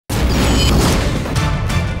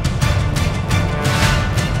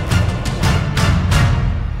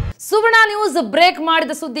ಸುವರ್ಣ news break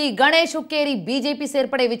ಮಾಡಿದ ಸುದ್ದಿ Ganesh Hukkeri BJP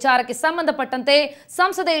ಸೇರ್ಪಡೆ ವಿಚಾರಕ್ಕೆ ಸಂಬಂಧಪಟ್ಟಂತೆ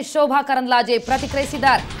ಸಂಸದೆ ಶೋಭಾ ಕರಂದ್ಲಾಜೆ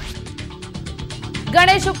ಪ್ರತಿಕ್ರಿಯಿಸಿದ್ದಾರೆ.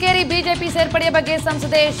 ಗಣೇಶ್ ಹುಕ್ಕೇರಿ ಬಿಜೆಪಿ ಸೇರ್ಪಡೆಯ ಬಗ್ಗೆ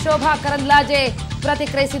ಸಂಸದೆ ಶೋಭಾ ಕರಂದ್ಲಾಜೆ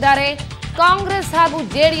ಪ್ರತಿಕ್ರಿಯಿಸಿದ್ದಾರೆ. ಕಾಂಗ್ರೆಸ್ ಹಾಗೂ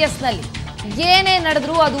ಜೆಡಿಎಸ್ನಲ್ಲಿ ಏನೇ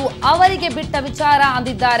ನಡೆದರೂ ಅದು ಅವರಿಗೆ ಬಿಟ್ಟ ವಿಚಾರ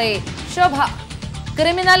ಅಂದಿದ್ದಾರೆ ಶೋಭಾ.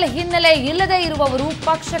 ಕ್ರಿಮಿನಲ್ ಹಿನ್ನೆಲೆ ಇಲ್ಲದೆ ಇರುವವರು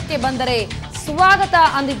ಪಕ್ಷಕ್ಕೆ ಬಂದರೆ ಸ್ವಾಗತ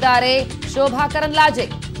ಅಂದಿದ್ದಾರೆ ಶೋಭಾ ಕರಂದ್ಲಾಜೆ.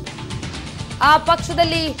 ಆ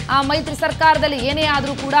ಪಕ್ಷದಲ್ಲಿ ಆ ಮೈತ್ರಿ ಸರ್ಕಾರದಲ್ಲಿ ಏನೇ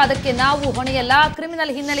ಆದರೂ ಕೂಡ ಅದಕ್ಕೆ ನಾವು ಹೊಣೆಯಲ್ಲ.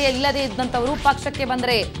 ಕ್ರಿಮಿನಲ್ ಹಿನ್ನೆಲೆ ಇಲ್ಲದೆ ಇದ್ದಂತವರು ಪಕ್ಷಕ್ಕೆ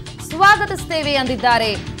ಬಂದರೆ ಸ್ವಾಗತಿಸುತ್ತೇವೆ ಅಂದಿದ್ದಾರೆ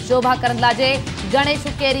ಶೋಭಾ ಕರಂದ್ಲಾಜೆ. ಗಣೇಶ್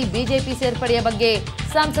ಹುಕ್ಕೇರಿ ಬಿಜೆಪಿ ಸೇರ್ಪಡೆಯ ಬಗ್ಗೆ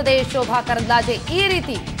ಸಂಸದೆ ಶೋಭಾ ಕರಂದ್ಲಾಜೆ ಈ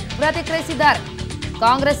ರೀತಿ ಪ್ರತಿಕ್ರಿಯಿಸಿದ್ದಾರೆ.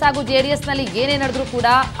 ಕಾಂಗ್ರೆಸ್ ಹಾಗೂ ಜೆಡಿಎಸ್ನಲ್ಲಿ ಏನೇ ನಡೆದರೂ ಕೂಡ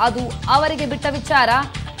ಅದು ಅವರಿಗೆ ಬಿಟ್ಟ ವಿಚಾರ.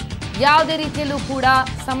 ಯಾವುದೇ ರೀತಿಯಲ್ಲೂ ಕೂಡ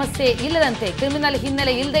ಸಮಸ್ಯೆ ಇಲ್ಲದಂತೆ ಕ್ರಿಮಿನಲ್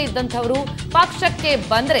ಹಿನ್ನೆಲೆ ಇಲ್ಲದೆ ಇದ್ದಂಥವರು ಪಕ್ಷಕ್ಕೆ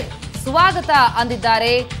ಬಂದರೆ ಸ್ವಾಗತ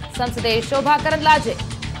ಅಂದಿದ್ದಾರೆ ಸಂಸದೆ ಶೋಭಾ ಕರಂದ್ಲಾಜೆ.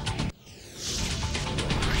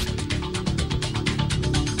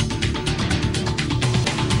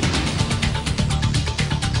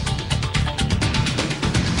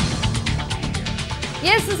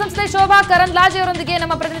 ಎಸ್, ಸಂಸದೆ ಶೋಭಾ ಕರಂದ್ಲಾಜೆ ಅವರೊಂದಿಗೆ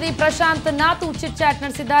ನಮ್ಮ ಪ್ರತಿನಿಧಿ ಪ್ರಶಾಂತ್ ನಾತು ಚಿಟ್ ಚಾಟ್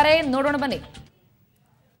ನಡೆಸಿದ್ದಾರೆ. ನೋಡೋಣ ಬನ್ನಿ.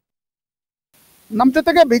 ನಮ್ಮ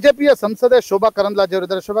ಜೊತೆಗೆ ಬಿಜೆಪಿಯ ಸಂಸದೆ ಶೋಭಾ ಕರಂದ್ಲಾಜೆ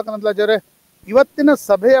ಅವರಿದ್ದಾರೆ. ಶೋಭಾ ಕರಂದ್ಲಾಜೆ ಅವರೇ, ಇವತ್ತಿನ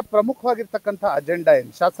ಸಭೆಯ ಪ್ರಮುಖವಾಗಿರ್ತಕ್ಕಂಥ ಅಜೆಂಡಾ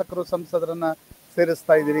ಏನು? ಶಾಸಕರು ಸಂಸದರನ್ನ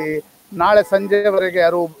ಸೇರಿಸ್ತಾ ಇದ್ದೀರಿ. ನಾಳೆ ಸಂಜೆವರೆಗೆ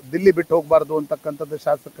ಯಾರು ದಿಲ್ಲಿ ಬಿಟ್ಟು ಹೋಗಬಾರ್ದು ಅಂತಕ್ಕಂಥದ್ದು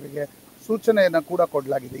ಶಾಸಕರಿಗೆ ಸೂಚನೆಯನ್ನು ಕೂಡ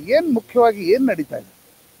ಕೊಡಲಾಗಿದೆ. ಏನು ಮುಖ್ಯವಾಗಿ ಏನು ನಡೀತಾ ಇದೆ?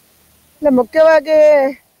 ಇಲ್ಲ, ಮುಖ್ಯವಾಗಿ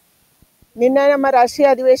ನಿನ್ನೆ ನಮ್ಮ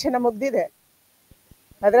ರಾಷ್ಟ್ರೀಯ ಅಧಿವೇಶನ ಮುಗ್ದಿದೆ.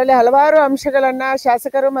 ಅದರಲ್ಲಿ ಹಲವಾರು ಅಂಶಗಳನ್ನ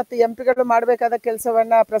ಶಾಸಕರು ಮತ್ತು ಎಂಪಿಗಳು ಮಾಡಬೇಕಾದ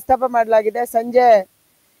ಕೆಲಸವನ್ನ ಪ್ರಸ್ತಾಪ ಮಾಡಲಾಗಿದೆ. ಸಂಜೆ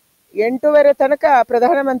 8:30 ತನಕ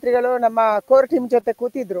ಪ್ರಧಾನಮಂತ್ರಿಗಳು ನಮ್ಮ ಕೋರ್ ಟೀಮ್ ಜೊತೆ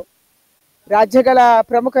ಕೂತಿದ್ರು, ರಾಜ್ಯಗಳ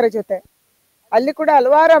ಪ್ರಮುಖರ ಜೊತೆ. ಅಲ್ಲಿ ಕೂಡ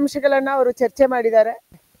ಹಲವಾರು ಅಂಶಗಳನ್ನ ಅವರು ಚರ್ಚೆ ಮಾಡಿದ್ದಾರೆ.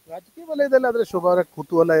 ರಾಜಕೀಯ ವಲಯದಲ್ಲಿ ಆದರೆ ಶೋಭಾ ಅವರ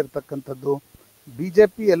ಕುತೂಹಲ ಇರ್ತಕ್ಕಂಥದ್ದು,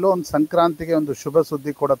 ಬಿಜೆಪಿ ಎಲ್ಲೋ ಒಂದು ಸಂಕ್ರಾಂತಿಗೆ ಒಂದು ಶುಭ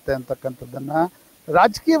ಸುದ್ದಿ ಕೊಡುತ್ತೆ ಅಂತಕ್ಕಂಥದ್ದನ್ನ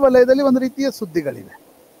ರಾಜಕೀಯ ವಲಯದಲ್ಲಿ ಒಂದು ರೀತಿಯ ಸುದ್ದಿಗಳಿವೆ.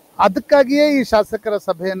 ಅದಕ್ಕಾಗಿಯೇ ಈ ಶಾಸಕರ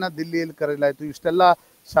ಸಭೆಯನ್ನ ದಿಲ್ಲಿಯಲ್ಲಿ ಕರೆಯಲಾಯಿತು. ಇಷ್ಟೆಲ್ಲ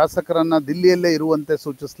ಶಾಸಕರನ್ನ ದಿಲ್ಲಿಯಲ್ಲೇ ಇರುವಂತೆ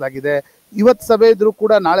ಸೂಚಿಸಲಾಗಿದೆ. ಇವತ್ತು ಸಭೆ ಇದ್ರೂ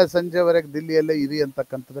ಕೂಡ ನಾಳೆ ಸಂಜೆವರೆಗೆ ದಿಲ್ಲಿಯಲ್ಲೇ ಇರಿ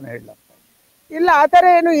ಅಂತಕ್ಕಂಥದ್ದನ್ನ ಹೇಳಲಾಗ್ತದೆ. ಇಲ್ಲ, ಆ ಥರ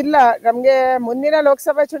ಏನು ಇಲ್ಲ. ನಮಗೆ ಮುಂದಿನ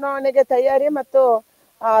ಲೋಕಸಭಾ ಚುನಾವಣೆಗೆ ತಯಾರಿ ಮತ್ತು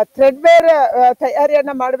ಥ್ರೆಡ್ ಬೇರ್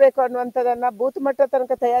ತಯಾರಿಯನ್ನ ಮಾಡಬೇಕು ಅನ್ನುವಂಥದ್ದನ್ನ ಬೂತ್ ಮಟ್ಟ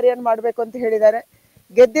ತನಕ ತಯಾರಿಯನ್ನು ಮಾಡಬೇಕು ಅಂತ ಹೇಳಿದ್ದಾರೆ.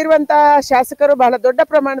 ಗೆದ್ದಿರುವಂತಹ ಶಾಸಕರು ಬಹಳ ದೊಡ್ಡ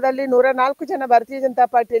ಪ್ರಮಾಣದಲ್ಲಿ 104 ಜನ ಭಾರತೀಯ ಜನತಾ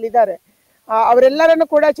ಪಾರ್ಟಿಯಲ್ಲಿ ಇದ್ದಾರೆ. ಅವರೆಲ್ಲರನ್ನು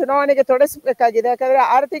ಕೂಡ ಚುನಾವಣೆಗೆ ತೊಡಗಿಸಬೇಕಾಗಿದೆ. ಯಾಕಂದ್ರೆ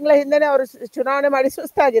 6 ತಿಂಗಳ ಹಿಂದೆನೆ ಅವರು ಚುನಾವಣೆ ಮಾಡಿ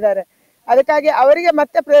ಸುಸ್ತಾಗಿದ್ದಾರೆ. ಅದಕ್ಕಾಗಿ ಅವರಿಗೆ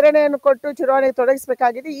ಮತ್ತೆ ಪ್ರೇರಣೆಯನ್ನು ಕೊಟ್ಟು ಚುನಾವಣೆಗೆ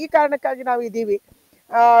ತೊಡಗಿಸಬೇಕಾಗಿದೆ. ಈ ಕಾರಣಕ್ಕಾಗಿ ನಾವು ಇದ್ದೀವಿ.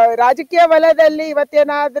 ರಾಜಕೀಯ ವಲಯದಲ್ಲಿ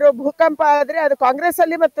ಇವತ್ತೇನಾದ್ರೂ ಭೂಕಂಪ ಆದ್ರೆ ಅದು ಕಾಂಗ್ರೆಸ್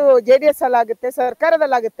ಅಲ್ಲಿ ಮತ್ತು ಜೆಡಿಎಸ್ ಅಲ್ಲಿ ಆಗುತ್ತೆ,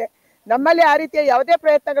 ಸರ್ಕಾರದಲ್ಲಾಗುತ್ತೆ. ನಮ್ಮಲ್ಲಿ ಆ ರೀತಿಯ ಯಾವುದೇ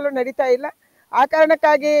ಪ್ರಯತ್ನಗಳು ನಡೀತಾ ಇಲ್ಲ. ಆ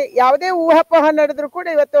ಕಾರಣಕ್ಕಾಗಿ ಯಾವುದೇ ಊಹಾಪೋಹ ನಡೆದ್ರು ಕೂಡ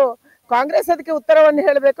ಇವತ್ತು ಕಾಂಗ್ರೆಸ್ ಅದಕ್ಕೆ ಉತ್ತರವನ್ನು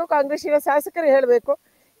ಹೇಳಬೇಕು, ಕಾಂಗ್ರೆಸ್ಸಿನ ಶಾಸಕರು ಹೇಳಬೇಕು.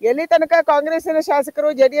 ಎಲ್ಲಿ ತನಕ ಕಾಂಗ್ರೆಸ್ಸಿನ ಶಾಸಕರು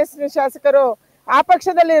ಜೆಡಿಎಸ್ನ ಶಾಸಕರು ಆ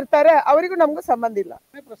ಪಕ್ಷದಲ್ಲಿ ಇರ್ತಾರೆ, ಅವರಿಗೂ ನಮಗೂ ಸಂಬಂಧ ಇಲ್ಲ.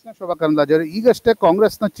 ಪ್ರಶ್ನೆ ಶೋಭಾ ಕರಂದ್ಲಾಜೆ ಅವರು, ಈಗಷ್ಟೇ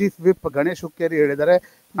ಕಾಂಗ್ರೆಸ್ನ ಚೀಫ್ ವಿಪ್ ಗಣೇಶ್ ಹುಕ್ಕೇರಿ ಹೇಳಿದ್ದಾರೆ,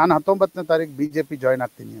 ನಾನು 19ನೇ ತಾರೀಕು ಬಿಜೆಪಿ ಜಾಯ್ನ್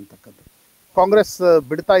ಆಗ್ತೀನಿ ಅಂತಕ್ಕಂಥದ್ದು. ಕಾಂಗ್ರೆಸ್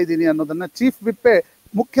ಬಿಡ್ತಾ ಇದ್ದೀನಿ ಅನ್ನೋದನ್ನ ಚೀಫ್ ವಿಪ್ಪೇ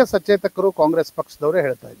ಮುಖ್ಯ ಸಚೇತಕರು ಕಾಂಗ್ರೆಸ್ ಪಕ್ಷದವರೇ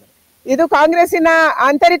ಹೇಳ್ತಾ ಇದ್ದಾರೆ. ಇದು ಕಾಂಗ್ರೆಸ್ಸಿನ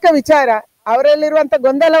ಆಂತರಿಕ ವಿಚಾರ. ಅವರಲ್ಲಿರುವಂತ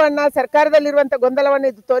ಗೊಂದಲವನ್ನ, ಸರ್ಕಾರದಲ್ಲಿರುವಂತ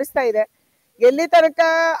ಗೊಂದಲವನ್ನ ಇದು ತೋರಿಸ್ತಾ ಇದೆ. ಎಲ್ಲಿ ತನಕ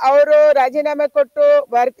ಅವರು ರಾಜೀನಾಮೆ ಕೊಟ್ಟು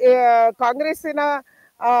ಕಾಂಗ್ರೆಸ್ಸಿನ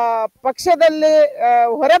ಪಕ್ಷದಲ್ಲಿ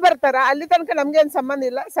ಹೊರ ಬರ್ತಾರ ಅಲ್ಲಿ ತನಕ ನಮ್ಗೇನು ಸಂಬಂಧ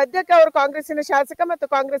ಇಲ್ಲ. ಸದ್ಯಕ್ಕೆ ಅವರು ಕಾಂಗ್ರೆಸ್ಸಿನ ಶಾಸಕ ಮತ್ತು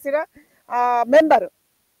ಕಾಂಗ್ರೆಸ್ಸಿನ ಮೆಂಬರ್.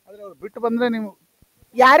 ಬಿಟ್ಟು ಬಂದ್ರೆ ನೀವು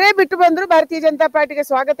ಯಾರೇ ಬಿಟ್ಟು ಬಂದ್ರು ಭಾರತೀಯ ಜನತಾ ಪಾರ್ಟಿಗೆ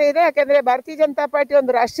ಸ್ವಾಗತ ಇದೆ. ಯಾಕಂದ್ರೆ ಭಾರತೀಯ ಜನತಾ ಪಾರ್ಟಿ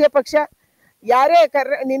ಒಂದು ರಾಷ್ಟ್ರೀಯ ಪಕ್ಷ. ಯಾರೇ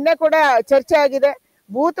ನಿನ್ನೆ ಕೂಡ ಚರ್ಚೆ ಆಗಿದೆ,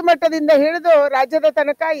 ಬೂತ್ ಮಟ್ಟದಿಂದ ಹಿಡಿದು ರಾಜ್ಯದ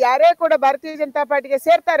ತನಕ ಯಾರೇ ಕೂಡ ಭಾರತೀಯ ಜನತಾ ಪಾರ್ಟಿಗೆ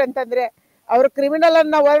ಸೇರ್ತಾರೆ ಅಂತಂದ್ರೆ ಅವರು ಕ್ರಿಮಿನಲ್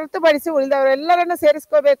ಅನ್ನ ಹೊರತುಪಡಿಸಿ ಉಳಿದವರೆಲ್ಲರನ್ನು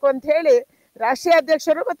ಸೇರಿಸ್ಕೋಬೇಕು ಅಂತ ಹೇಳಿ ರಾಷ್ಟ್ರೀಯ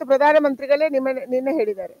ಅಧ್ಯಕ್ಷರು ಮತ್ತು ಪ್ರಧಾನಮಂತ್ರಿಗಳೇ ನಿನ್ನೆ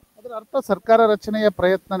ಹೇಳಿದ್ದಾರೆ. ಅದರ ಅರ್ಥ ಸರ್ಕಾರ ರಚನೆಯ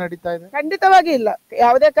ಪ್ರಯತ್ನ ನಡೀತಾ ಇದೆ? ಖಂಡಿತವಾಗಿ ಇಲ್ಲ,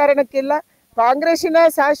 ಯಾವುದೇ ಕಾರಣಕ್ಕಿಲ್ಲ. ಕಾಂಗ್ರೆಸ್ಸಿನ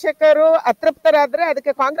ಶಾಸಕರು ಅತೃಪ್ತರಾದ್ರೆ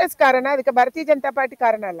ಅದಕ್ಕೆ ಕಾಂಗ್ರೆಸ್ ಕಾರಣ, ಅದಕ್ಕೆ ಭಾರತೀಯ ಜನತಾ ಪಾರ್ಟಿ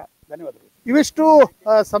ಕಾರಣ ಅಲ್ಲ. ಧನ್ಯವಾದಗಳು. ಇವಿಷ್ಟು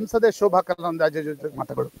ಸಂಸದೆ ಶೋಭಾ ಕರಂದ್ಲಾಜೆ ಜೊತೆ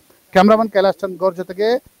ಮಾತುಗಳು. ಕ್ಯಾಮ್ರಾಮನ್ ಕೈಲಾಶ್ ಚಂದ್ ಗೌರ್ ಜೊತೆಗೆ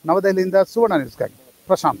ನವದೆಹಲಿಯಿಂದ ಸುವರ್ಣ ನ್ಯೂಸ್ಗಾಗಿ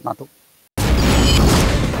ಪ್ರಶಾಂತ್ ನಾತು.